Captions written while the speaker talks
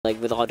like,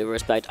 with all due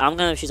respect, I'm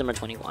gonna choose number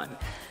 21.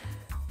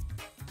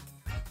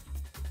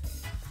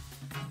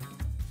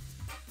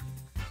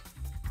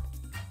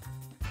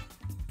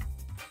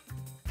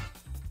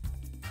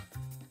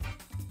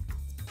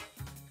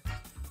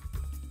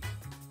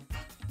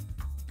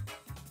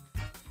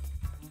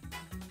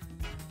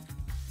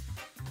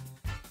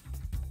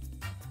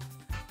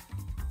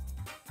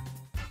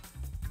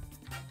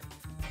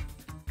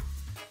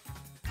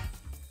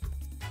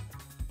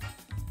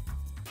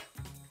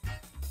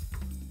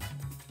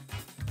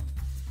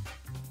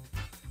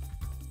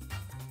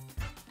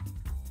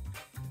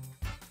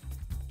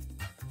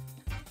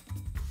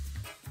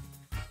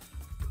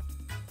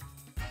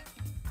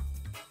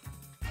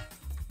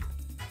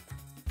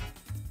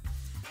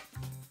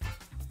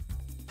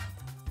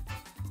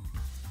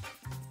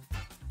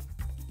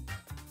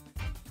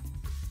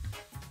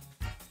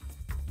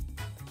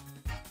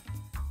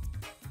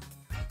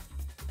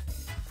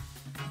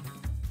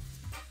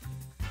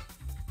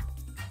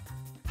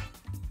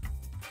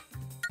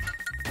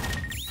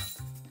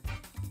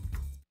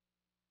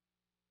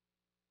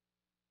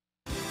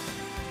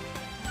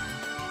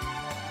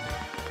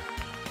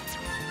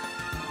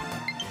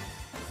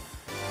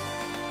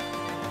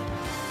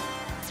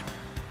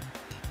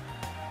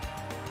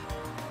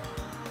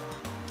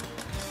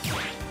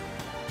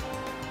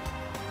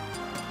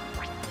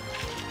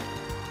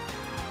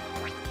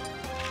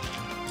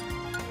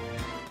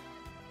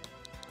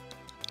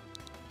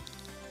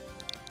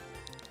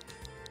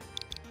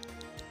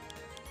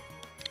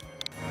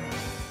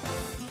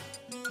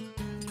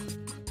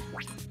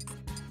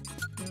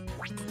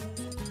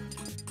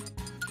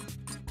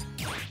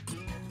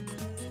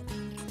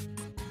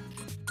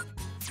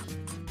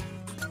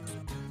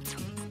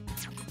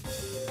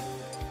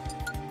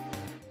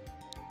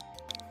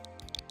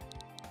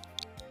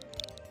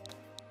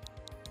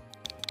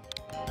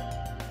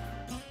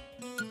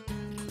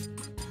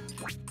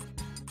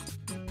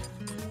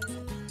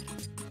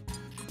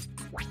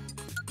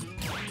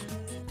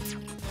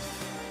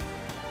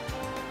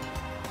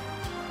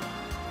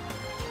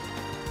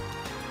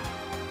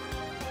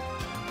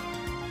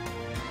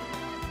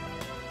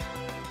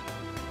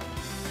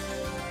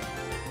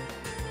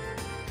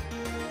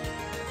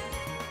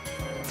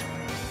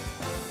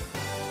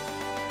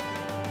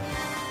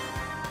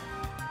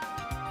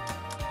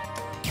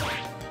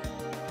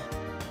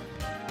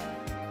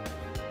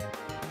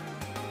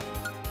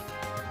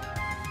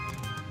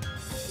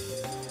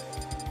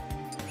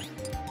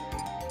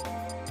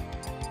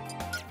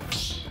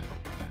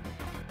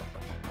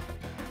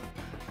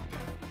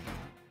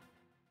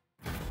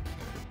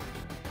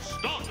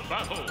 Start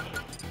battle!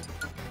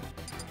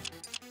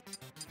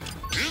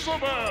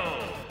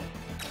 Isabel!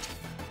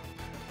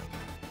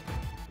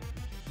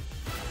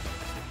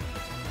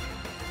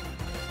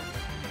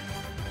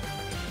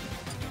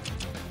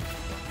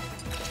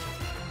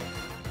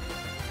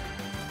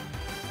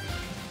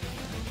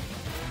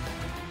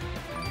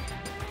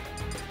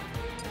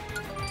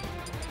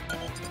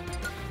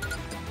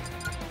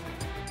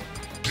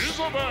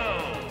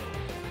 Isabel!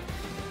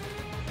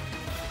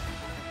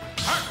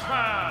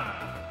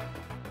 Pac-Man!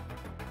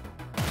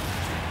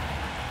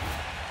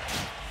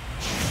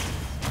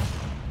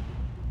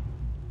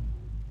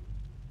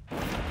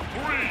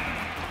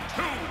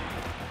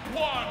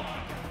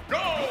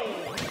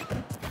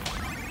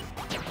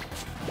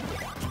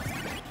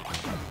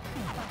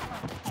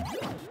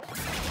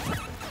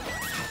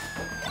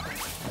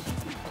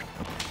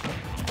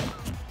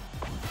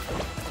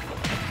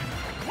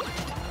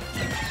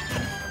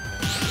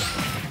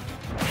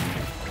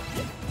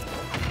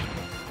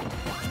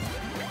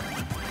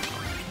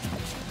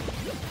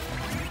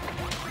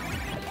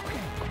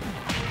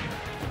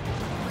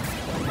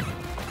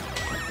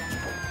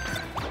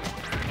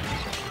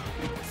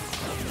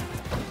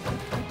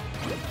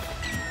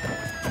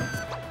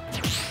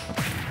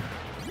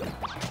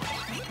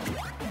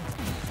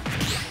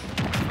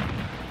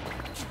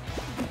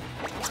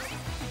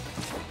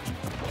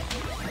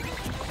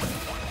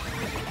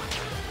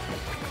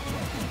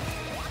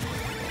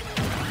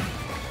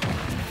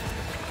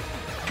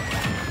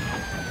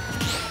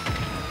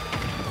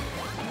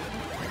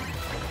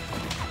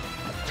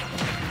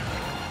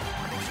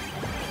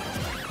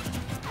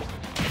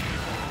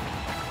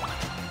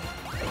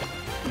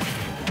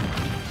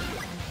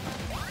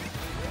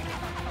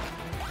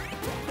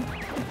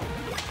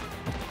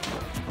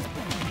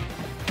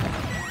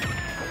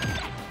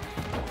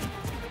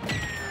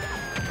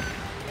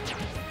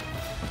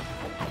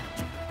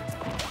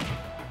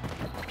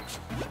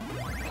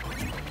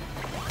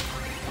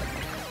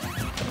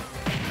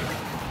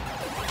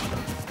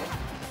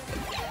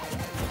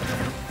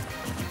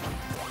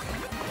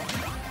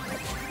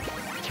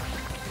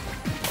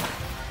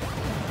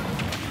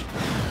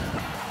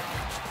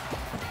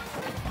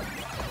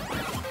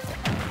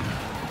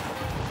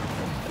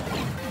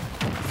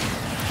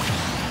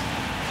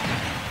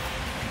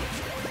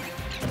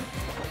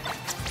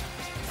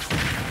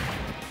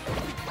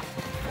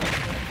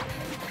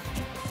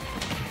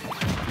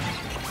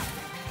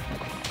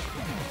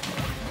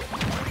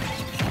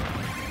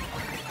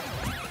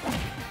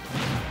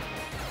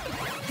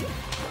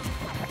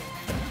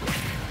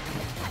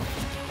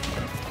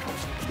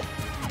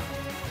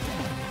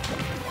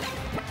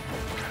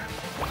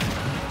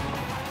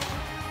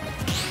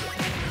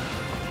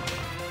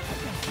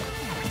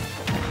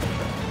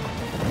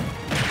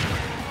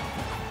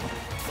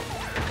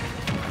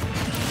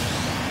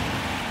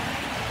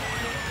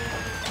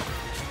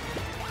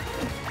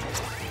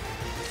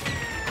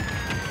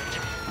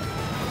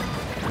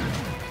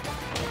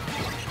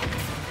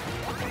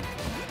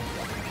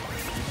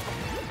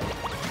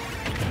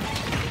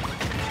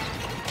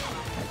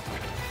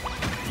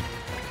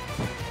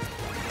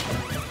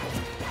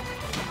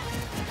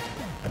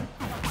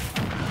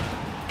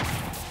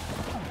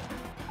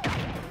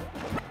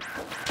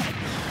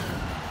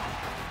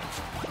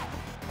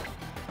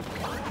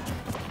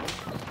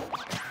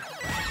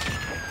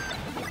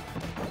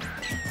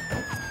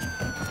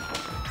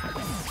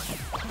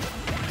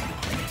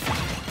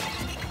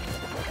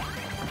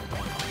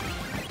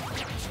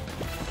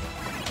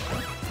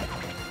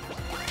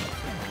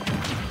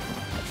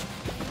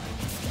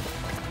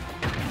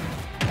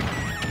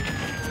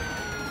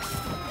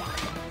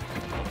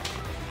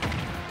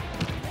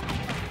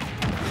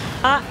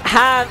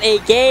 have a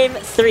game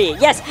 3.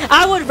 Yes,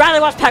 I would rather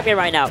watch Pac-Man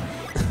right now.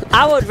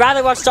 I would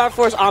rather watch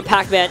StarForce on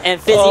Pac-Man and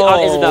Fizzy on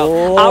Isabelle.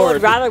 Lord. I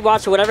would rather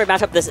watch whatever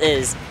matchup this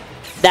is.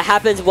 That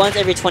happens once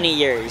every 20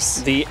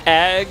 years. The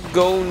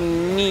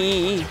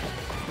agony.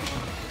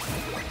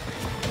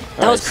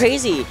 That was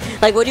crazy.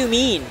 Like, what do you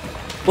mean?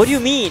 What do you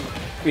mean?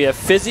 We have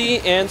Fizzy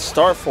and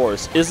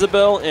StarForce.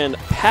 Isabelle and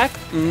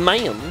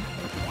Pac-Man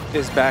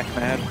is back,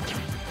 man.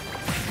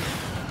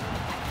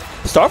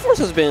 StarForce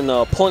has been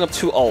pulling up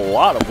to a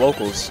lot of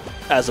locals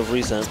as of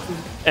recent.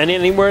 And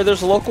anywhere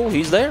there's a local,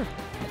 he's there.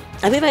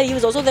 I believe he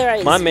was also there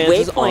at My man's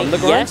is Waypoint on the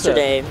grind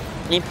yesterday.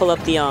 Let me pull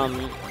up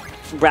the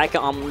bracket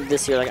on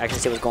this year, like I can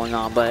see what's going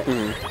on. But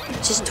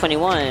Season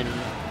 21,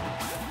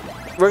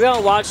 we're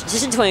gonna watch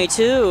Season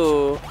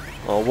 22.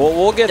 Oh,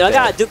 we'll get there. I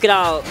gotta duke it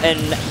out and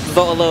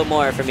vote a little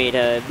more for me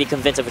to be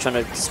convinced of which one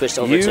to switch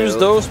over to. Use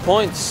those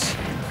points.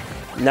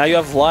 Now you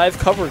have live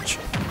coverage.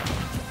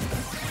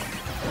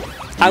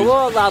 I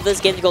will allow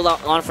this game to go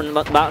on for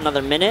about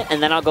another minute,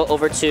 and then I'll go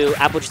over to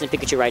Applejuice and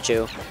Pikachu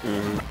Raichu.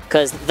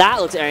 Because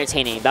that looks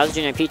entertaining. Bowser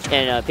Jr. and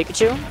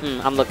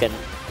Pikachu? I'm looking.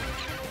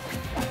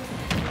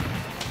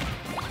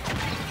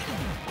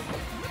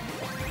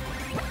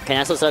 Okay,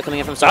 now start coming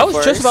in from StarForce. I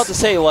was just about to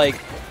say,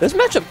 like, this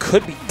matchup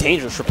could be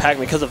dangerous for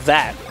Pac-Man because of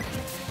that.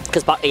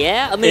 Because,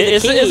 yeah, I mean,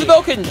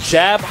 Isabelle can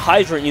jab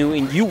Hydrant you,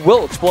 and you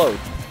will explode.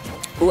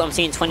 Ooh, I'm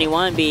seeing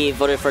 21 be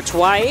voted for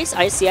twice.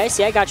 I see,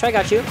 I got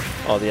you.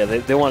 Oh, yeah,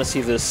 they want to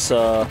see this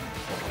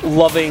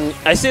loving...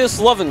 I say this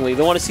lovingly.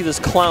 They want to see this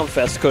clown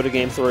fest go to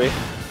Game 3.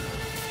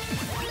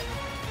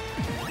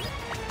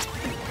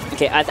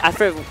 Okay,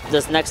 after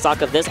this next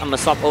stock of this, I'm going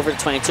to swap over to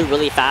 22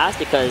 really fast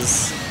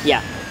because,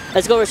 yeah.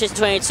 Let's go over to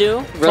 22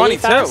 really 22?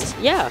 fast.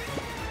 Yeah.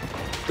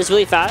 Just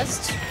really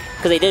fast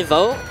because they did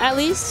vote, at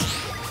least.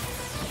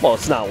 Well,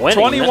 it's not winning.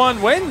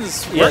 21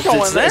 wins. Yeah, We're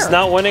going there. It's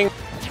not winning.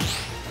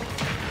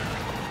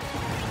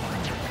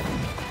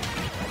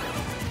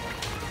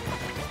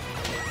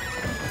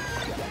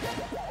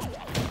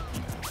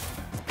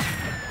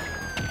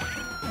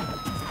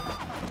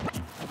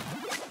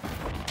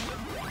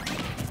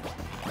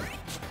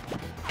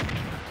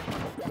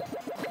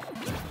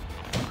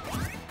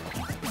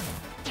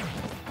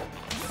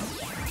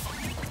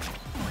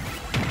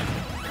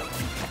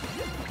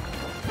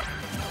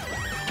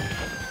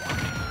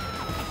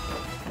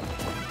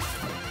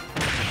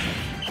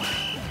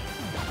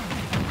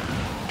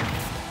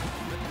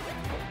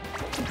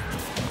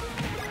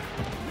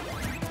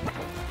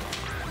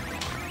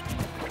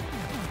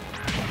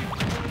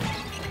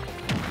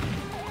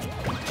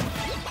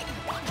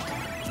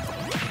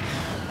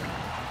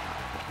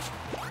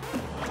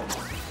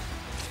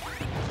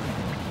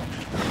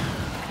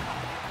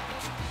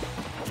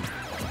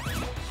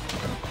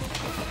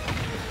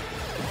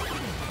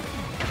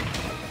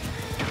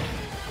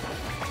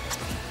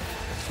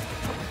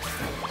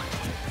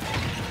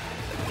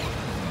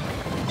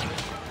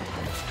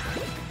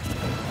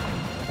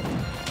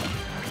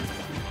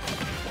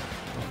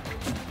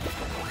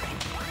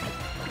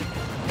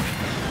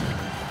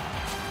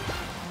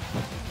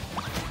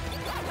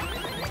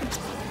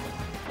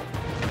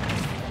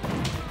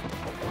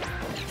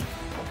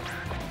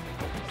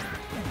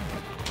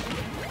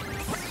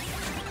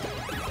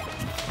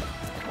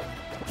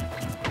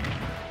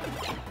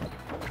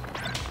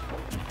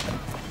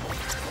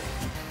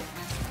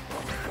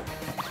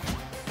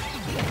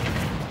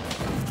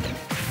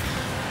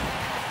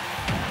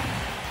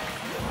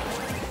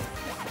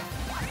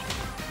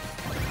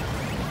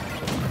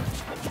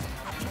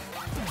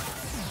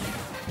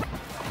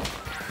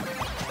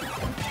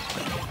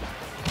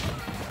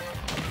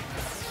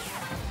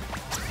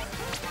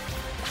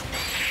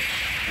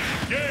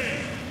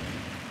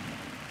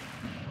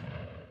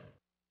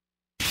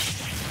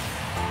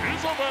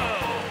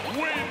 Isabelle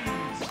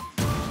wins.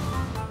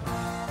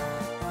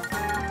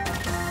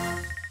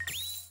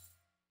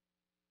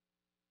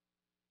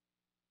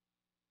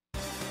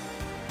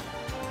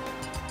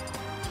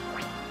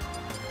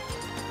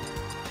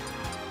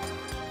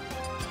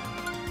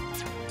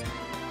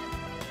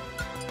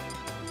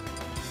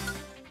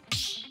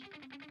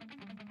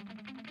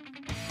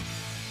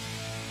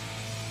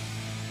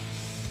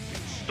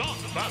 Start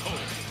the battle.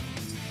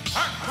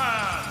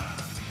 Pac-Man,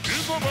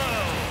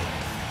 Isabelle.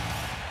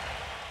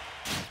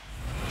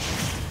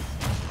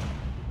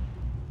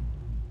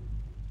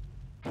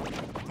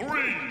 3,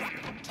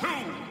 2,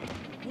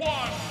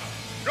 1,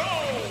 go!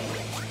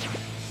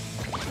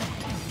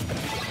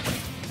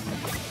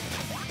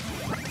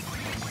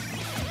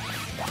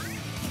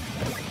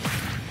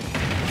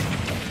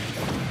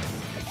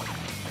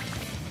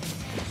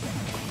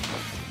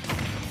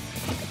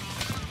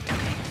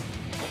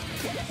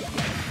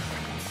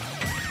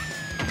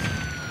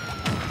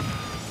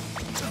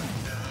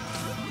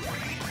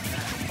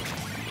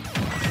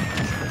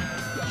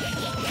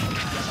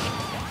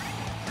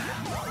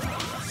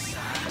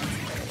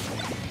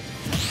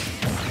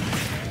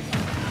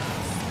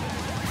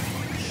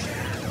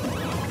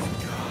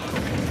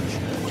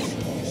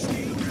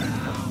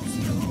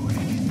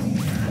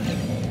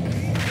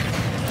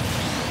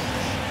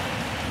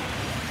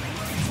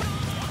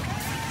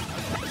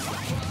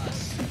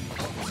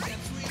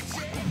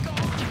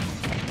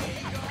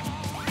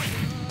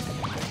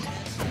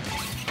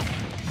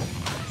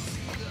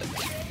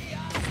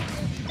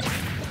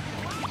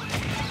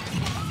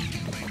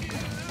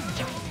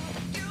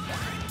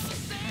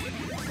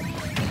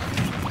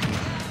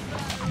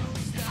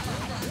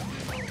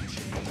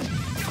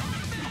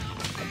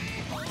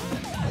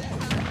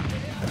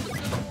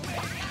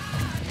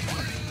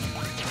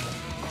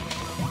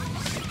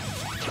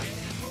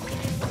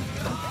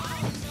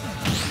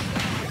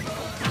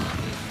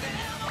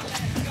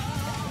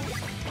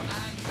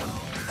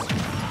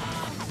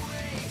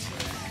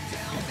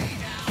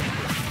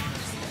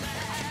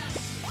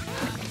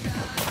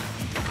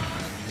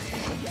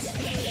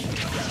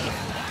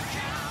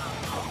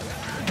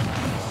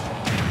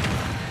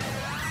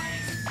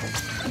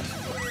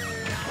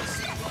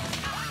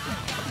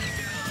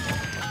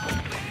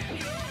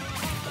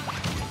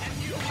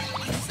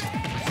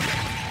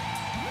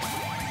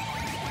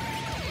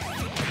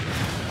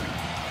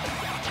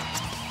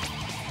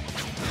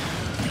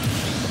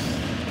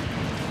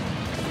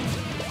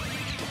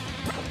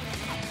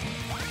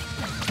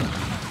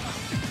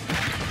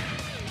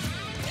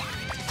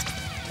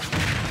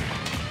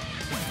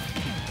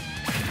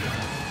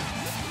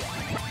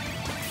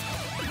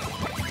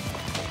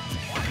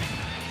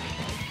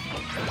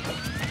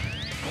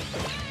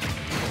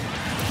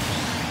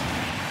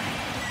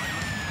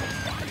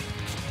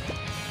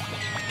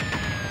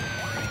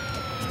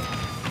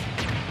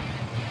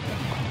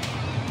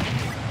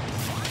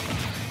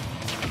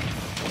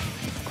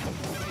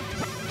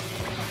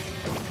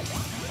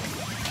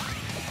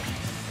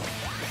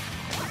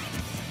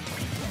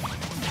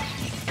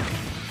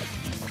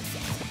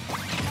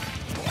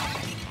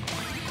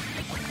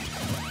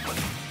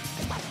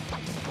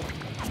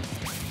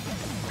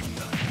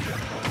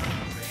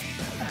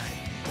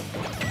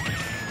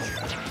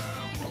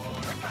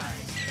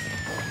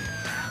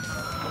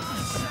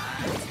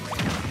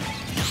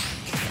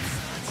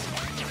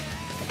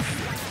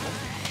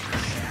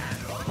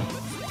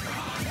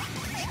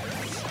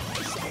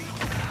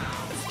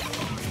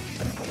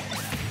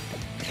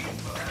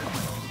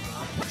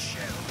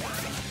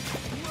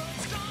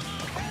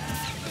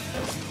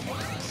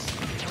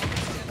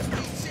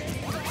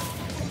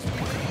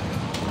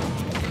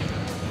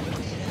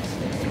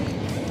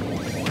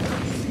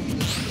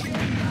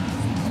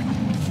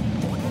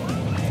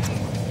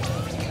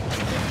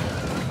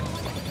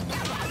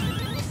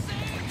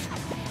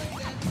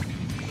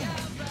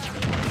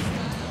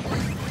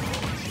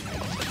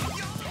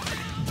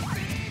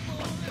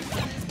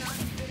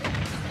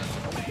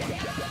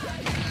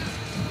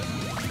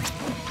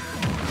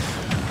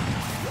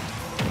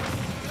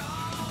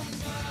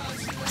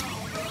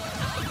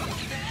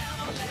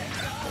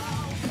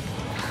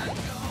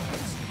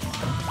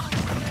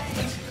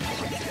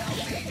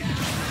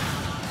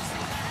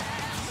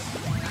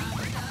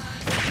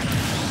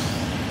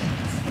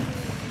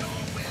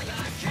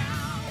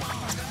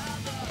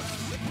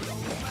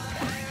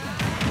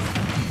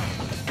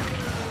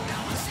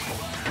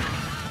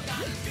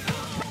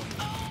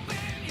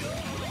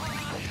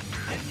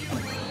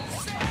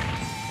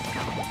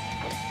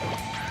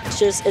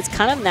 it's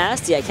kind of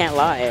nasty, I can't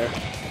lie.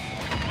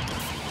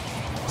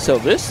 So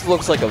this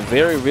looks like a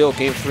very real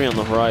Game 3 on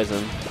the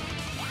horizon.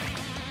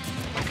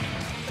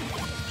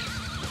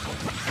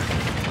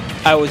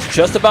 I was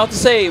just about to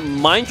say,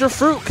 mind your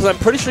fruit, because I'm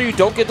pretty sure you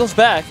don't get those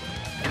back.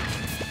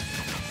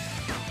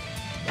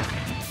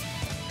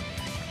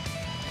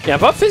 Yeah,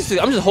 but Fizzystix,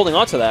 I'm just holding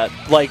on to that.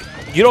 Like,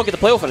 you don't get to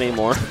play with it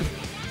anymore.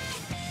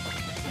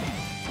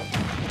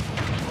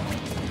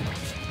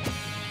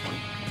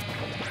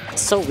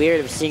 It's so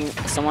weird seeing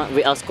someone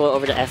else go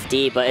over to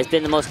FD, but it's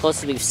been the most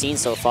closest we've seen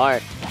so far.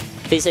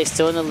 Fizzystix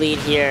still in the lead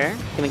here.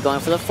 Gonna be going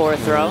for the forward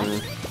throw.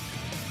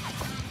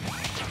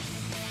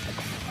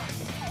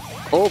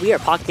 Oh, we are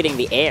pocketing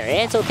the air.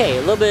 It's okay.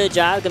 A little bit of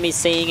jab. Gonna be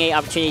seeing a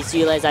opportunity to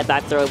utilize that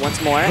back throw once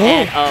more.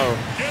 And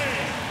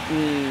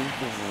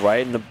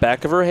Right in the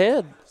back of her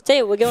head.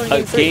 Hey, we're going to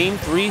a Game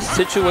 3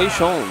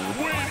 situation.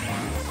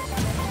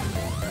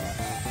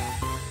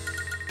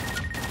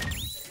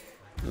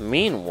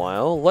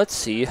 Meanwhile, let's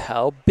see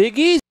how Big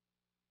E.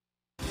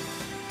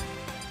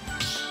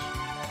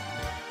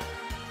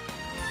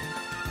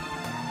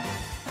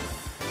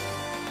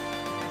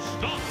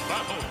 Start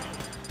battle.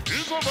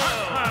 Isabel.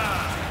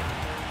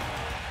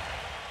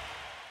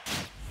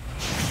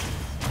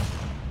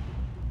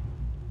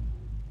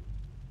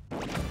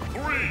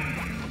 3,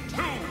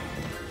 2,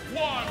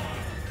 1,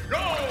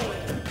 go!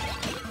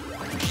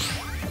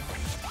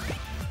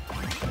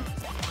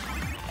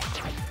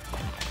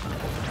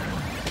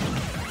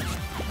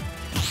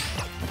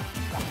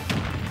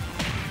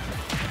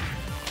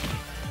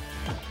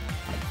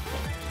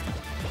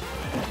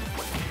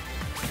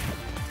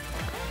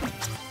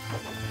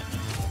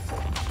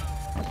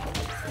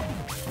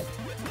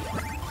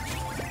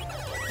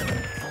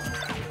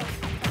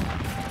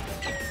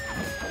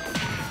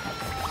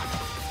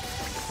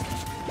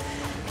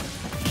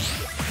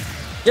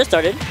 Just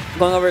started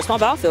going over a small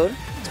battlefield,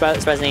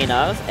 surprisingly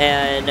enough,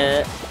 and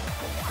I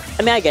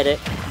mean, I get it.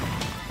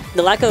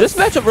 The lack of this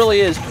matchup really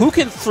is who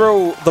can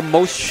throw the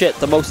most shit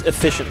the most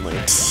efficiently.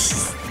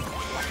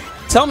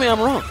 Tell me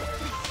I'm wrong.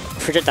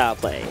 projectile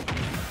play.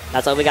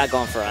 That's all we got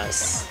going for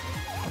us.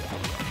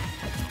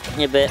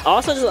 Yeah, but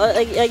also, just,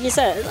 like you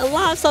said, a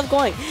lot of stuff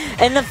going.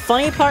 And the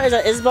funny part is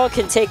that Isabel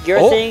can take your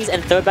things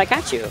and throw it back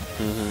at you.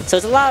 So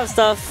there's a lot of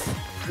stuff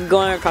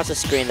going across the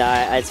screen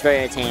that it's very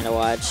entertaining to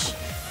watch.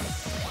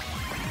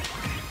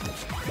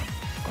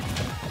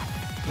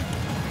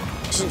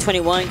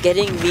 21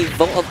 getting the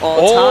vote of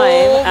all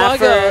time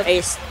after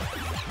a...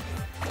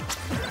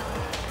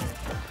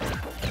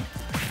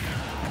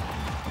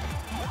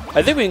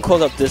 I think we can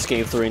close up this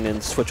game 3 and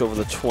then switch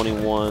over to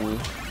 21. Yeah,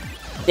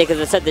 because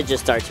the set did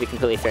just start, to be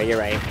completely fair. You're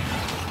right.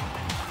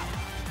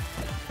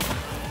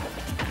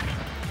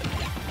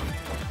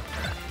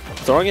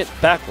 Throwing it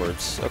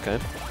backwards. Okay.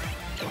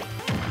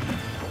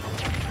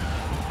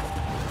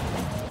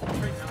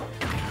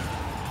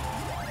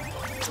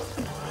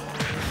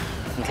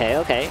 Okay,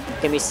 okay.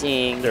 Gonna be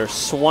seeing... They're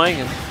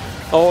swinging.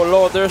 Oh,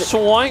 Lord, they're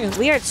swinging.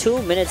 We are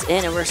 2 minutes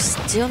in, and we're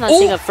still not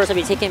seeing a first time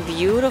be taken.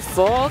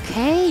 Beautiful.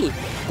 Okay.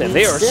 And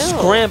they are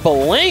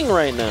scrambling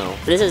right now.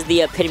 This is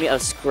the epitome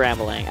of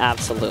scrambling,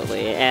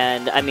 absolutely.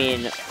 And, I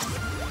mean...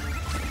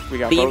 We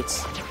got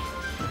votes.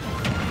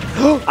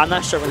 I'm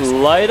not sure when to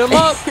light them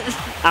up.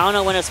 I don't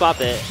know when to swap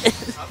it.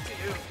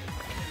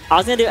 I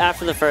was going to do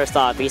after the first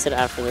stop, but you said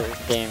after the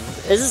game.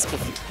 This is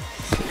confusing.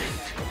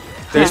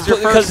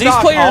 Because these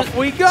players... Off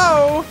we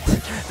go!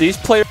 These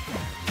players...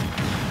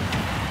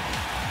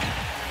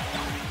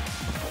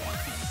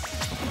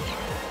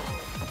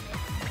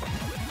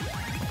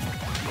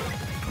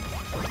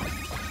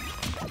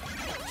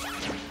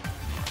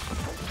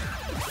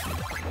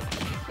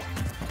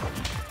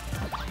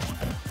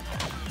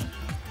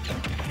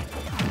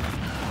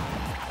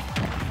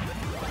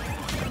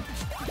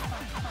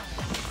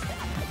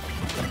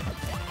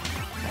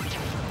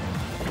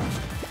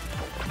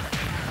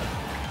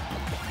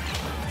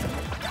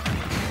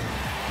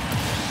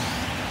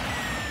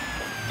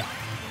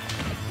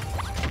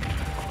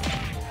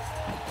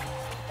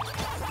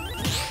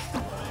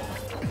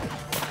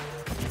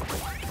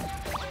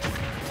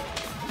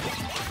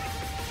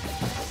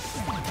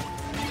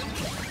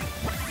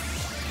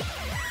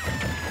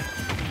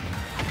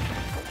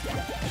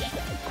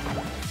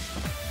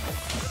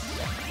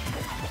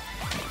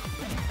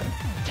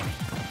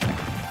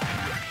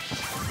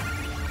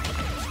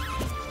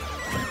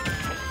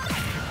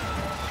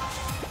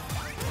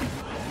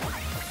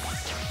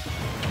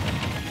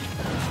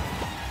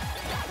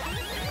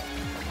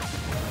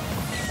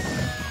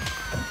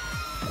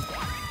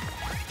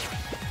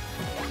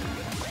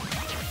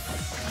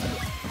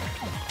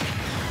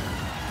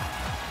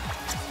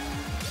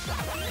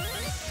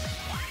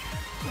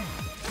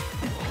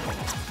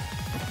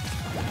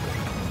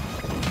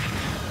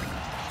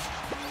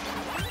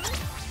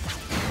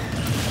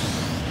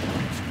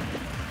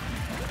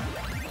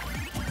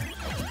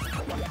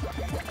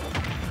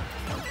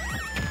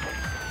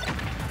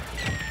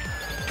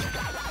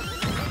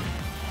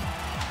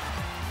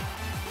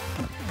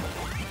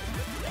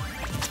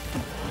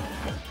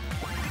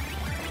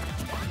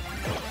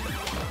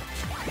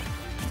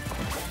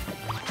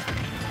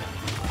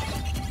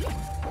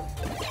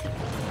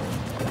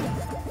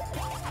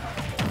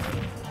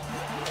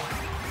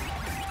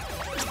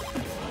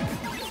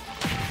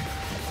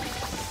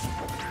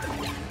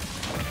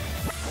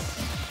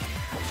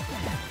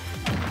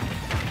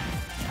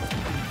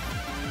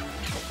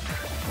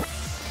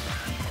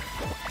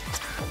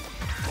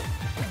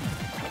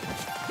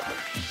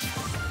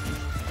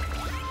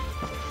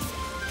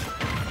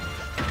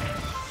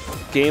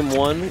 game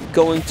 1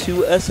 going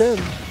to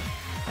SM.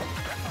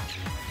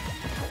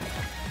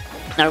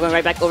 Now we're going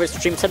right back over to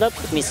stream setup.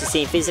 With me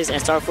seeing Fizzystix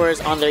and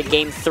StarForce on their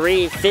game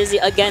 3. Fizzy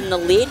again in the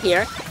lead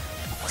here.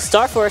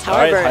 StarForce,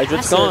 however,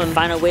 has to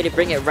find a way to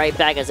bring it right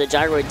back as the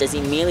gyroid does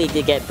immediately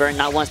did get burned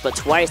not once but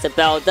twice. The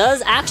bell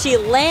does actually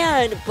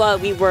land, but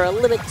we were a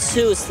little bit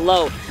too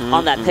slow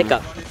on that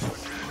pickup.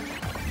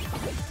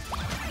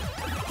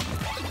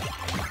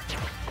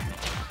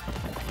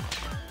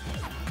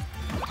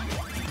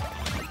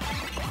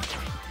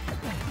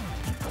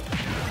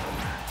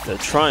 They're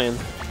trying.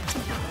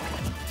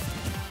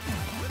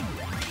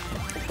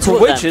 Two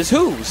of Which them. is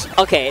whose?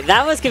 Okay,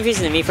 that was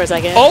confusing to me for a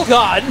second. Oh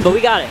god! But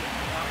we got it.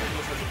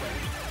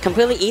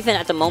 Completely even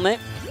at the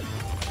moment.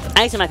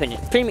 I think, in my opinion,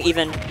 pretty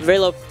even. Very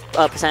low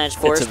percentage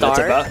for Star.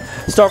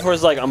 StarForce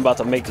is like, I'm about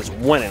to make this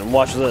winning.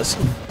 Watch this.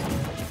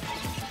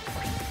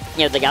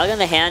 Yeah, the Galaga in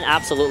the hand,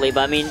 absolutely.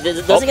 But I mean,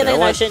 doesn't get the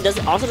connection.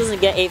 Also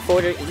doesn't get the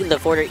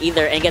forwarder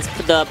either, and gets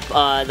the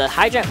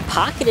hydrant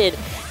pocketed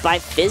by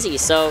Fizzy.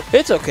 So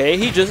it's okay.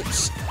 He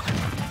just.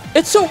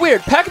 It's so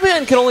weird.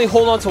 Pac-Man can only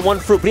hold on to one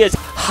fruit, but he has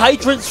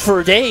hydrants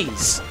for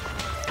days.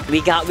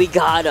 We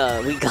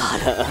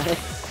gotta.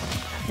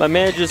 My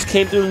man just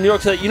came through New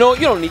York and said, you know what,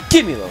 you don't need,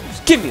 give me those.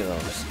 Give me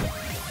those.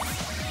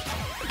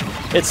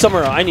 It's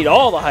summer, I need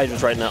all the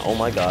hydrants right now. Oh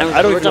my god.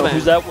 I don't even know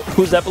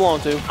who's that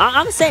belong to.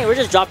 I'm saying we're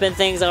just dropping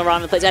things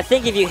around the place. I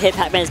think if you hit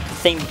Pac-Man's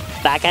thing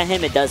back at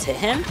him, it does hit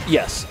him.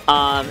 Yes.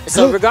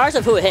 So regardless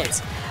of who it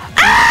hits.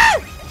 Ah!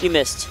 You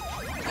missed.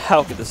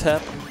 How could this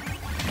happen?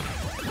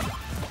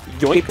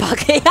 Yoink.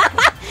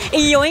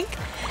 Yoink.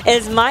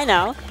 It's mine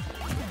now.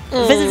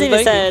 Fizzystix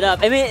even set it up.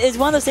 I mean, it's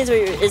one of those things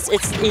where it's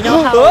you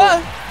know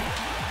how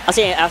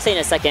I'll say in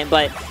a second,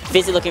 but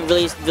Fizzy looking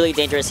really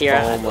dangerous here.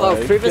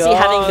 Previously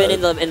having been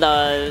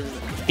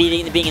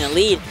being in the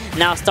lead,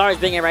 now Star is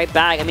bringing it right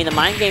back. I mean, the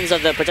mind games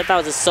of the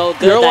projectiles is so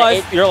good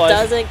that it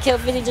doesn't kill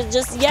Fizzy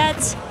just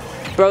yet,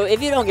 bro.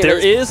 If you don't get there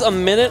is a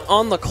minute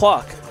on the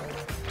clock.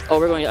 Oh,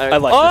 we're going. I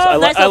like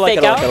this. I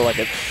like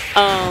it.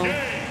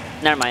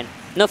 Never mind.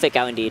 No fake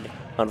out indeed.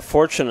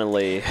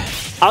 Unfortunately,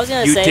 I was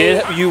gonna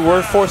say you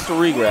were forced to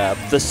regrab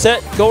the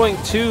set going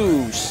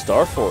to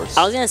StarForce.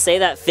 I was gonna say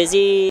that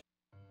Fizzy